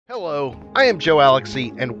Hello, I am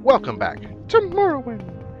Joalixy, and welcome back to Morrowind.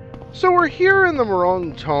 So we're here in the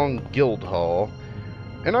Morrowind2 Guild Hall,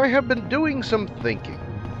 and I have been doing some thinking.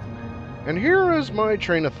 And here is my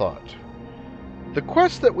train of thought. The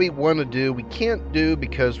quests that we want to do, we can't do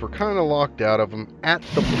because we're kind of locked out of them at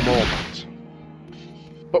the moment.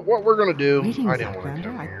 But what we're going to do... Greetings, I didn't want to Outlander.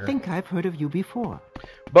 come here. I think I've heard of you before.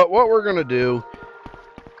 But what we're going to do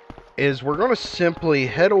is we're going to simply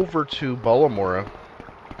head over to Balamora.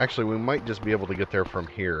 Actually, we might just be able to get there from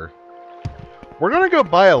here. We're going to go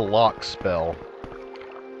buy a lock spell.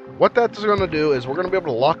 What that's going to do is we're going to be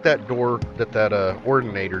able to lock that door that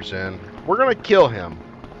Ordinator's in. We're going to kill him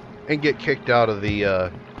and get kicked out of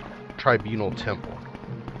the Tribunal Temple.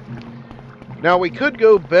 Now, we could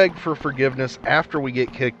go beg for forgiveness after we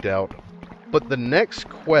get kicked out, but the next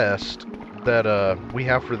quest that we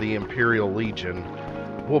have for the Imperial Legion,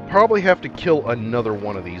 we'll probably have to kill another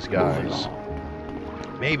one of these guys.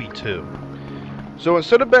 Maybe two. So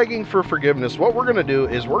instead of begging for forgiveness, what we're going to do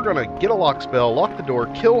is we're going to get a lock spell, lock the door,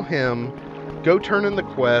 kill him, go turn in the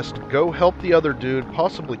quest, go help the other dude,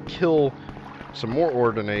 possibly kill some more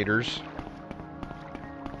Ordinators.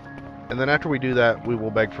 And then after we do that, we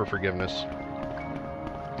will beg for forgiveness.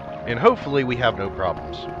 And hopefully we have no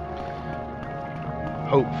problems.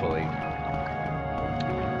 Hopefully.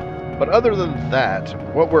 But other than that,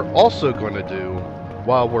 what we're also going to do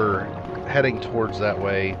while we're heading towards that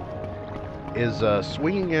way is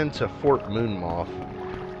swinging into Fort Moonmoth,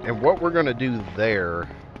 and what we're going to do there,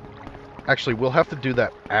 actually we'll have to do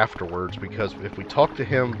that afterwards, because if we talk to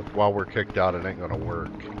him while we're kicked out, it ain't going to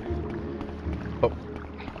work. But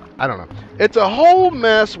I don't know, it's a whole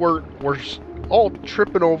mess. We're all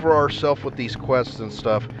tripping over ourselves with these quests and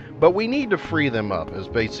stuff, but we need to free them up is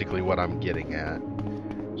basically what I'm getting at.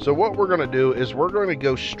 So what we're going to do is we're going to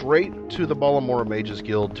go straight to the Balamora Mages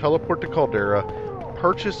Guild, teleport to Caldera,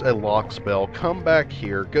 purchase a lock spell, come back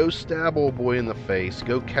here, go stab old boy in the face,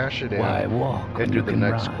 go cash it in, and do the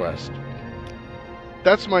next quest.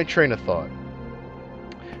 That's my train of thought.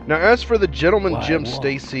 Now as for the Gentleman Jim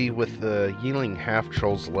Stacy with the Yeeling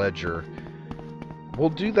Half-Troll's Ledger, we'll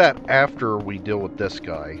do that after we deal with this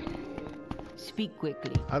guy. Speak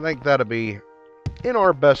quickly. I think that'll be in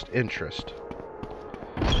our best interest.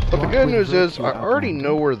 But the good news is, I already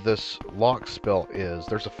know where this lock spell is.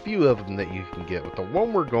 There's a few of them that you can get, but the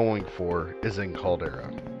one we're going for is in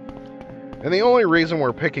Caldera. And the only reason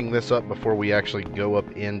we're picking this up before we actually go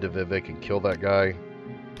up into Vivec and kill that guy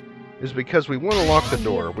is because we want to lock the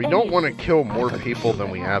door. We don't want to kill more people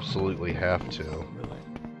than we absolutely have to.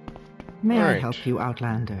 May I help you,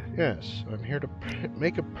 Outlander? Yes, I'm here to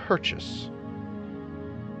make a purchase.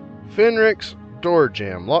 Fenric's Door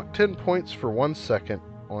Jam. Lock 10 points for 1 second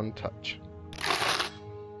on touch.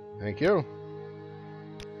 Thank you.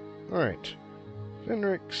 Alright.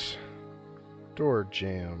 Fenric's Door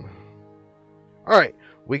Jam. Alright,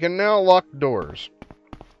 we can now lock doors.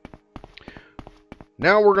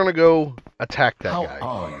 Now we're going to go attack that guy. How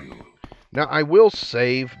are you? Now I will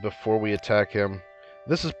save before we attack him.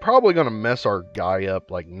 This is probably going to mess our guy up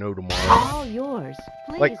like no tomorrow. All yours.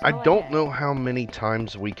 Please, like, I go don't ahead. know how many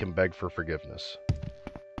times we can beg for forgiveness.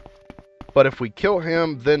 But if we kill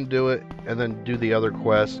him, then do it, and then do the other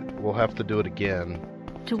quest, we'll have to do it again.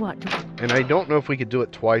 To what? And I don't know if we could do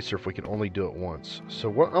it twice or if we can only do it once. So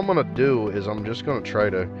what I'm going to do is I'm just going to try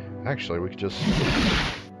to... Actually, we could just...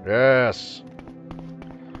 Yes!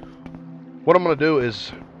 What I'm going to do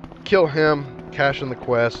is kill him, cash in the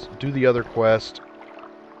quest, do the other quest.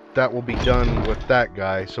 That will be done with that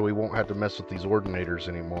guy, so we won't have to mess with these Ordinators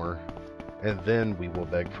anymore. And then we will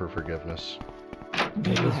beg for forgiveness.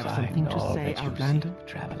 Do you have something to say, Outlander?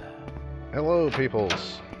 Traveler. Hello,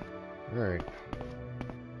 peoples. Alright.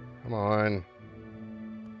 Come on.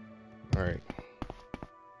 Alright.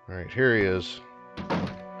 Alright, here he is.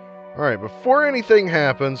 Alright, before anything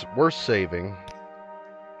happens, we're saving.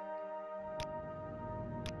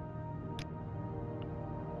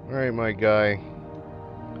 Alright, my guy.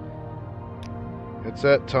 It's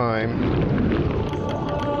that time.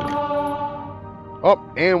 Oh,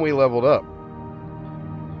 and we leveled up.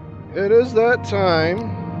 It is that time.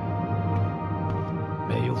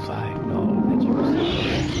 May you find all that you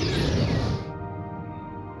seek.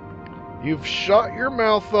 You've shot your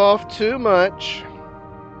mouth off too much.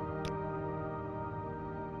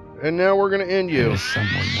 And now we're going to end you. There is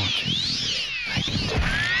someone watching. I can tell.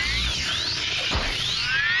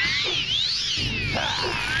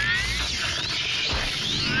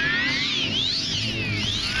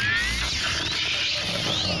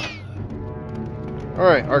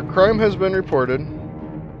 Alright, our crime has been reported.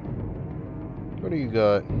 What do you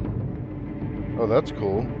got? Oh, that's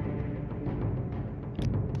cool.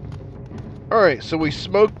 Alright, so we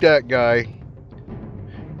smoked that guy.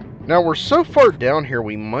 Now we're so far down here,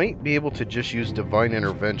 we might be able to just use Divine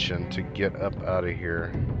Intervention to get up out of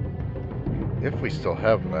here. If we still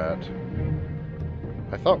have that.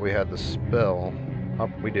 I thought we had the spell.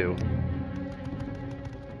 Oh, we do.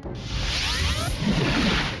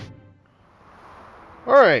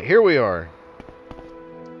 Alright, here we are.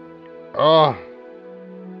 Ah.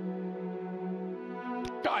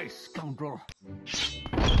 Die, scoundrel!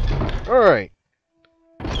 Alright.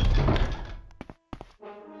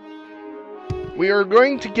 We are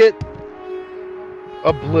going to get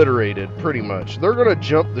obliterated, pretty much. They're going to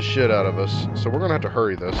jump the shit out of us, so we're going to have to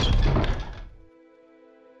hurry this.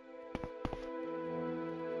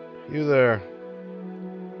 You there.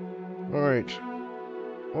 Alright.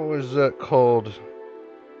 What was that called?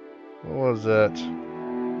 What was that?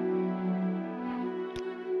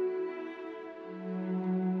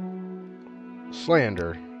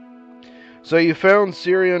 Slander. So you found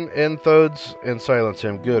Syrian Enthodes and silence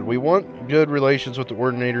him. Good. We want good relations with the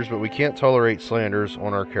Ordinators, but we can't tolerate slanders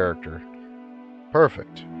on our character.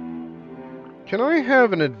 Perfect. Can I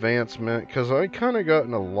have an advancement? Because I kind of got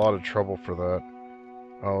in a lot of trouble for that.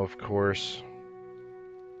 Oh, of course.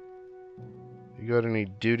 You got any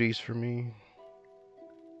duties for me?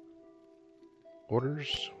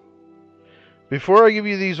 Orders? Before I give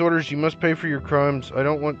you these orders, you must pay for your crimes. I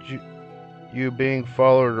don't want you being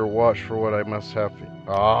followed or watched for what I must have.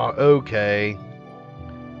 Ah, okay.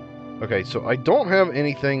 Okay, so I don't have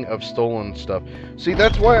anything of stolen stuff. See,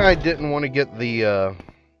 that's why I didn't want to get the,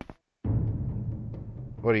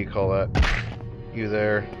 what do you call that? You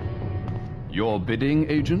there. Your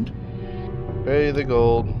bidding, agent? Pay the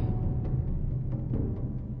gold.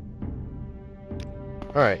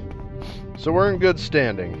 Alright. So we're in good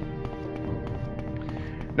standing.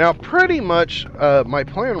 Now, pretty much, my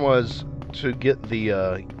plan was to get the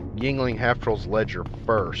Yingling Half-Troll's ledger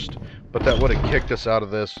first, but that would have kicked us out of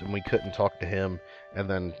this, and we couldn't talk to him, and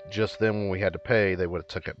then just then when we had to pay, they would have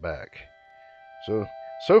took it back. So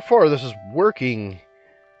far, this is working.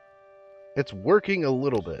 It's working a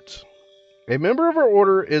little bit. A member of our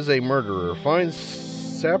order is a murderer. Find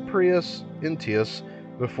Saprius Intius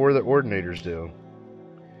before the Ordinators do.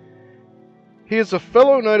 He is a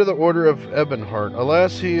fellow knight of the Order of Ebonheart.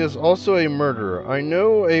 Alas, he is also a murderer. I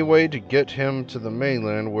know a way to get him to the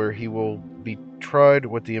mainland where he will be tried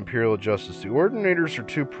with the Imperial Justice. The Ordinators are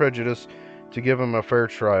too prejudiced to give him a fair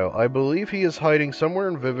trial. I believe he is hiding somewhere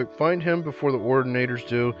in Vivek. Find him before the Ordinators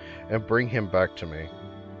do and bring him back to me.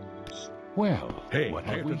 Well, hey, what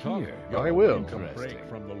have we here? I will. From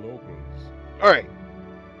the locals. Alright.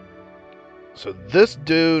 So this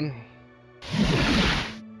dude...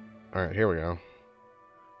 Alright, here we go.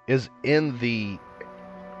 Is in the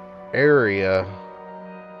area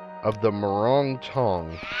of the Morong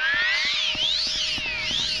Tong.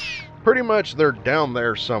 Pretty much they're down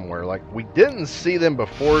there somewhere. Like, we didn't see them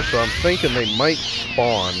before, so I'm thinking they might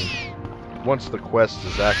spawn once the quest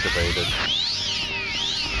is activated.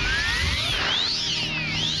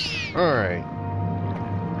 Alright.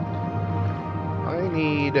 I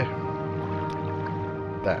need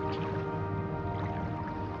that.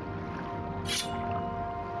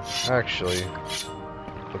 Actually,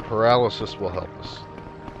 the paralysis will help us.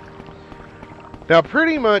 Now,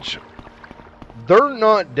 pretty much, they're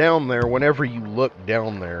not down there whenever you look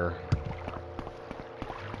down there.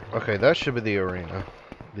 Okay, that should be the arena.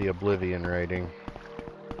 The Oblivion rating.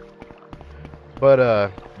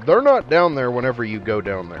 But, they're not down there whenever you go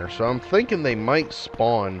down there. So I'm thinking they might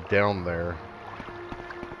spawn down there.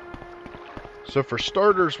 So for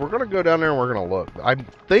starters, we're going to go down there and we're going to look. I'm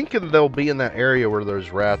thinking they'll be in that area where those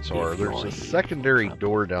rats are. There's a secondary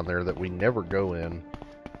door down there that we never go in.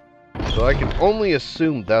 So I can only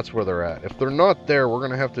assume that's where they're at. If they're not there, we're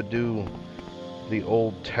going to have to do the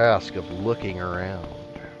old task of looking around.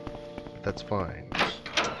 That's fine.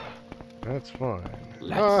 That's fine.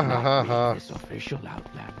 Let's not make this official,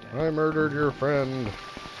 Outlander. I murdered your friend.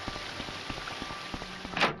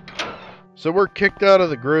 So we're kicked out of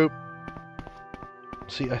the group.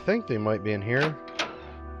 See, I think they might be in here.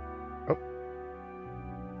 Oh.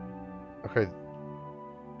 Okay.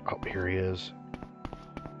 Oh, here he is.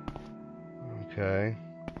 Okay.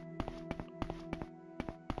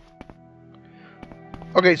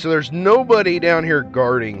 Okay, so there's nobody down here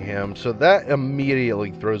guarding him, so that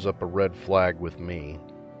immediately throws up a red flag with me.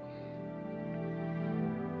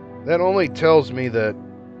 That only tells me that...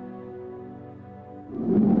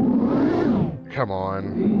 Come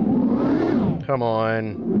on. Come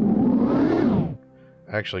on.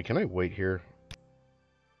 Actually, can I wait here?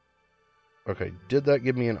 Okay, did that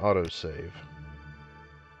give me an autosave?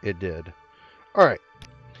 It did. Alright.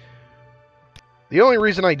 The only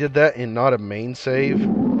reason I did that and not a main save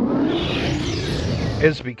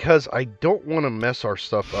is because I don't want to mess our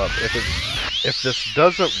stuff up. If this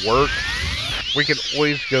doesn't work, we can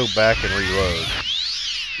always go back and reload.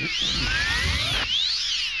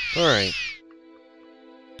 Alright.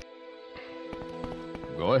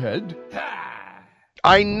 Go ahead.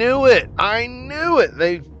 I knew it! I knew it!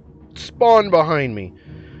 They spawned behind me.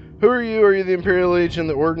 Who are you? Are you the Imperial Legion?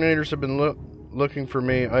 The Ordinators have been looking for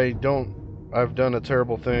me. I've done a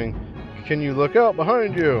terrible thing. Can you look out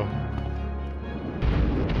behind you?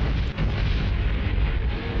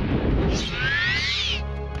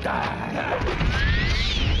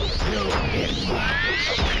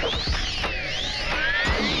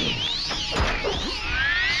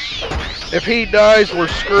 If he dies, we're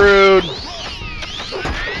screwed.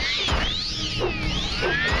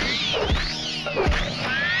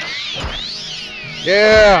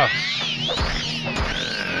 Yeah.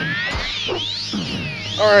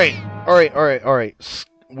 All right.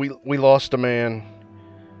 We lost a man.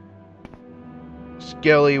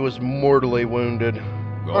 Skelly was mortally wounded.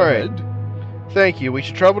 Go All right. ahead. Thank you. We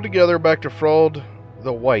should travel together back to Frald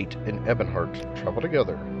the White in Ebonheart. Travel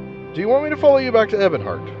together. Do you want me to follow you back to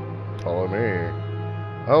Ebonheart? Follow me.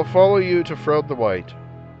 I'll follow you to Frald the White.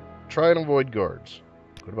 Try and avoid guards.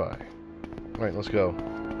 Goodbye. Alright, let's go.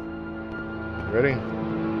 Ready?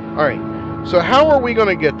 Alright, so how are we going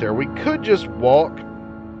to get there? We could just walk.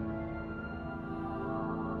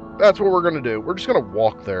 That's what we're going to do. We're just going to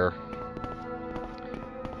walk there.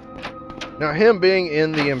 Now, him being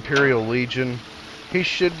in the Imperial Legion, he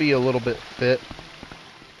should be a little bit fit.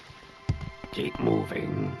 Keep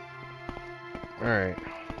moving. Alright.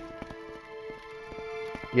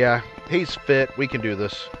 Yeah, he's fit. We can do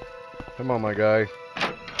this. Come on, my guy.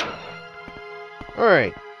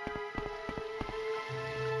 Alright.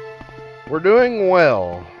 We're doing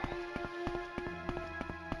well.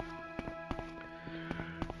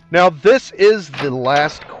 Now, this is the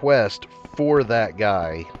last quest for that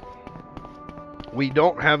guy. We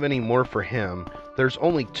don't have any more for him. There's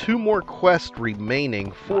only 2 more quests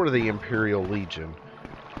remaining for the Imperial Legion.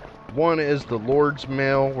 One is the Lord's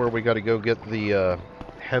Mail, where we got to go get the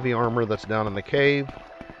heavy armor that's down in the cave,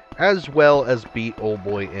 as well as beat Old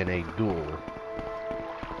Boy in a duel.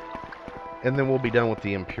 And then we'll be done with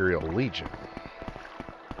the Imperial Legion.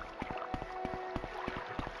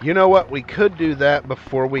 You know what? We could do that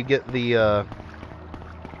before we get the...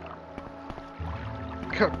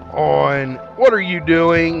 Come on! What are you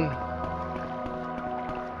doing?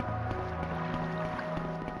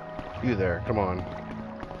 You there, come on.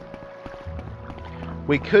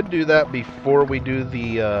 We could do that before we do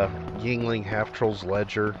the Yingling Half-Troll's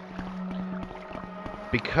Ledger.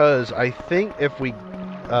 Because I think if we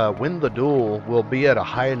win the duel, we'll be at a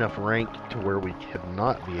high enough rank to where we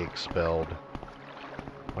cannot be expelled.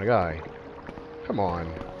 My guy, come on.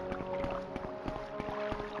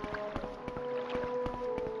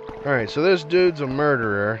 Alright, so this dude's a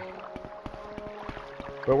murderer.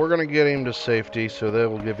 But we're going to get him to safety, so that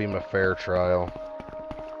will give him a fair trial.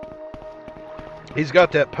 He's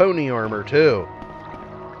got that pony armor, too.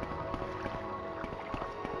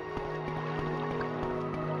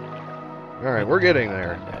 Alright, we're getting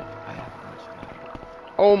there.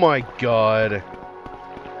 Oh my god.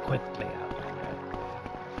 Quickly.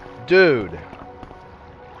 Dude.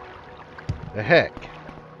 The heck?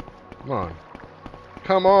 Come on.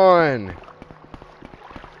 Come on.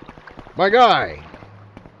 My guy.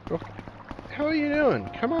 What the hell are you doing?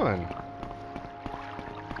 Come on.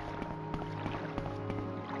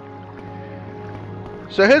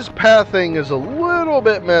 So his pathing is a little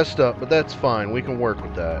bit messed up, but that's fine. We can work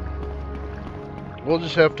with that. We'll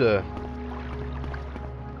just have to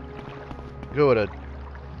go at a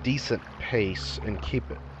decent pace and keep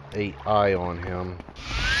an eye on him.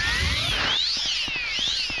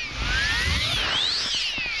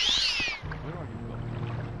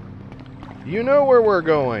 You know where we're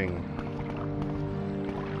going.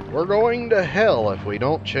 We're going to hell if we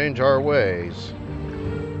don't change our ways.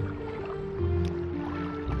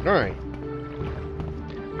 Alright.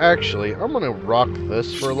 Actually, I'm going to rock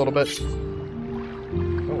this for a little bit.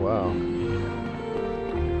 Oh, wow.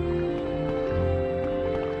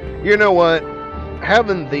 You know what?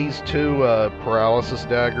 Having these 2 paralysis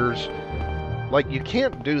daggers, like, you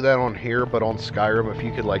can't do that on here, but on Skyrim, if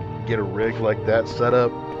you could, like, get a rig like that set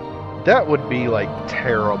up, that would be, like,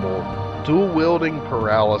 terrible. Dual-wielding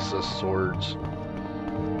paralysis swords.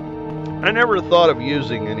 I never thought of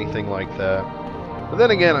using anything like that. But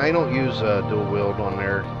then again, I don't use dual-wield on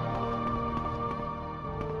there.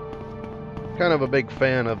 Kind of a big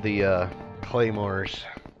fan of the claymores.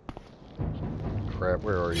 crap.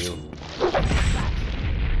 Where are you?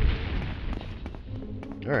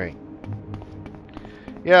 Alright.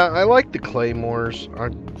 Yeah, I like the claymores. I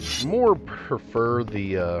more prefer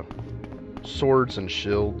the swords and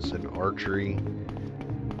shields and archery.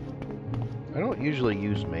 I don't usually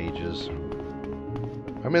use mages.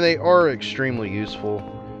 I mean, they are extremely useful.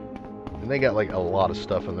 And they got like a lot of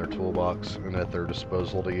stuff in their toolbox and at their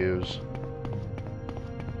disposal to use.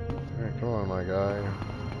 Alright, come on, my guy.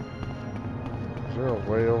 Is there a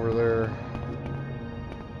way over there?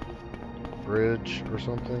 Bridge or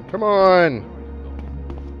something? Come on!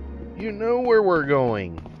 You know where we're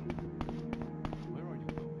going. Where are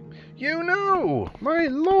you going? You know! My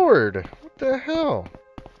lord! What the hell?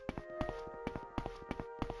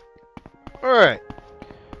 Alright.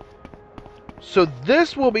 So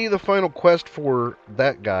this will be the final quest for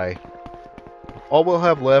that guy. All we'll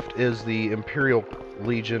have left is the Imperial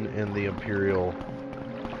Legion and the Imperial...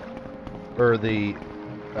 Or the...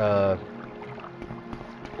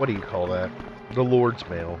 what do you call that? The Lord's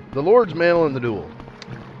Mail. The Lord's Mail and the Duel.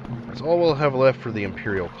 That's all we'll have left for the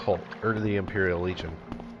Imperial Cult, or the Imperial Legion.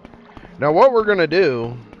 Now what we're going to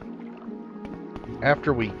do,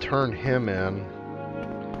 after we turn him in,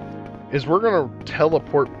 is we're going to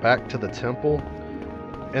teleport back to the temple,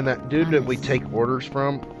 and that dude that we take orders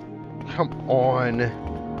from, come on.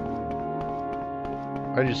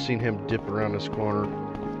 I just seen him dip around this corner.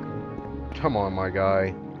 Come on, my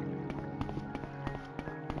guy.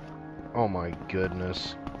 Oh my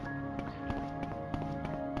goodness.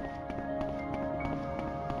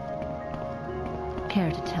 Care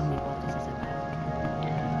to tell me what this is about?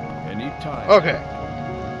 Anytime. Okay.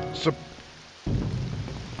 So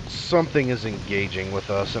something is engaging with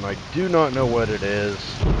us, and I do not know what it is.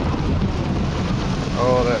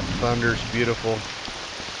 Oh, that thunder's beautiful.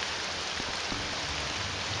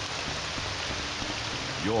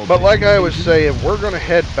 But like I was saying, we're going to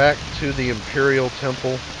head back to the Imperial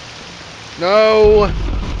Temple. No!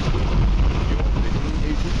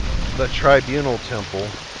 The Tribunal Temple.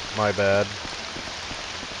 My bad.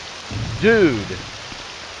 Dude!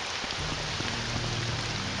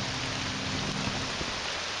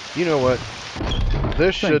 You know what?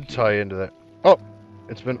 This should tie into that. Oh!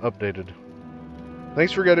 It's been updated.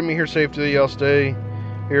 Thanks for getting me here safely. I'll stay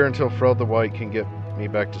here until Fred the White can get me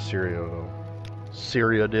back to Syria, though.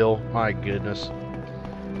 Syria deal. My goodness.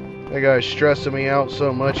 That guy's stressing me out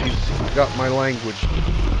so much he's got my language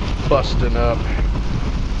busting up.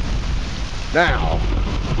 Now,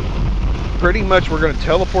 pretty much we're going to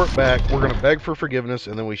teleport back, we're going to beg for forgiveness,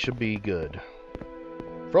 and then we should be good.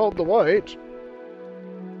 Fred the White.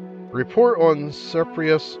 Report on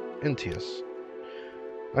Ceprius Entius.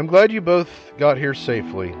 I'm glad you both got here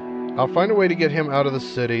safely. I'll find a way to get him out of the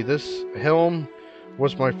city. This helm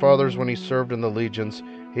was my father's when he served in the legions.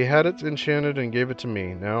 He had it enchanted and gave it to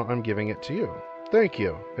me. Now I'm giving it to you. Thank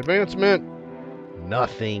you. Advancement?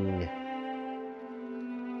 Nothing.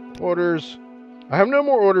 Orders. I have no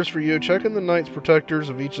more orders for you. Check in the Knights Protectors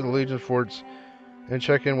of each of the Legion forts and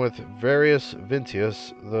check in with Varius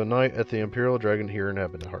Vintius, the knight at the Imperial Dragon here in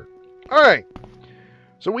Ebonheart. Alright.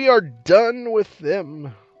 So we are done with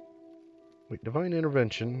them. Wait, Divine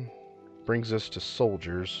Intervention brings us to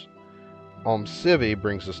soldiers. Civi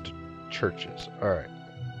brings us to churches. Alright.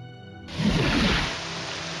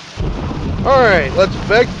 Alright, let's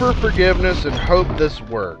beg for forgiveness and hope this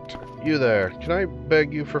worked. You there, can I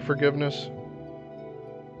beg you for forgiveness?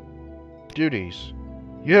 Duties.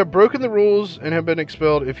 You have broken the rules and have been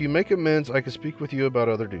expelled. If you make amends, I can speak with you about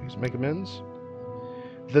other duties. Make amends?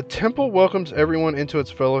 The temple welcomes everyone into its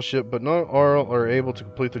fellowship, but not all are able to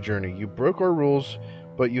complete the journey. You broke our rules,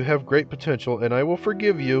 but you have great potential, and I will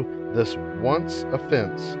forgive you this once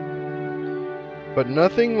offense. But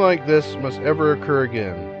nothing like this must ever occur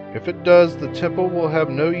again. If it does, the temple will have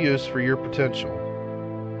no use for your potential.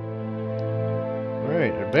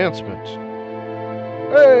 Alright, advancement.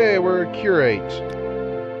 Hey, we're a curate.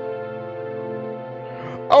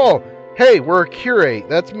 Oh, hey, we're a curate.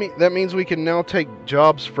 That means we can now take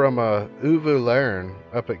jobs from Uvu Laren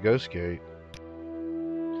up at Ghostgate.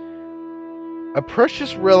 A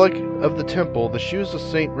precious relic of the temple, the Shoes of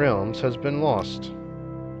St. Realms, has been lost.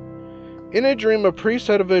 In a dream, a priest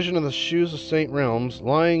had a vision of the Shoes of St. Realms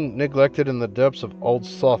lying neglected in the depths of Old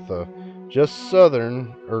Sotha, just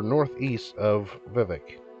southern or northeast of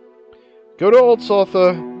Vivek. Go to Old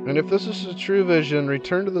Sotha, and if this is a true vision,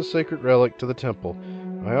 return to the sacred relic to the temple.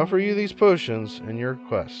 I offer you these potions in your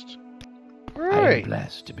quest. Alright. I am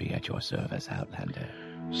blessed to be at your service, Outlander.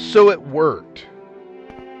 So it worked.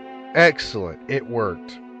 Excellent. It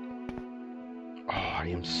worked. Oh, I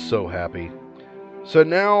am so happy. So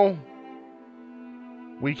now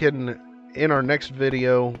we can in our next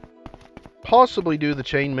video, possibly do the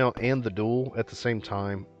chainmail and the duel at the same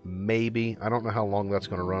time. Maybe. I don't know how long that's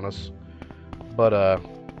going to run us. But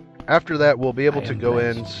after that, we'll be able to go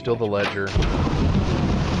in, steal the ledger,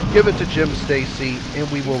 give it to Jim Stacy, and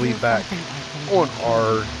we will be back on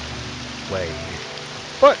our way.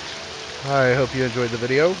 But I hope you enjoyed the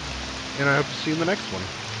video, and I hope to see you in the next one.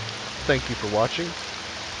 Thank you for watching,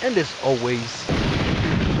 and as always,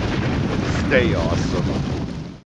 stay awesome.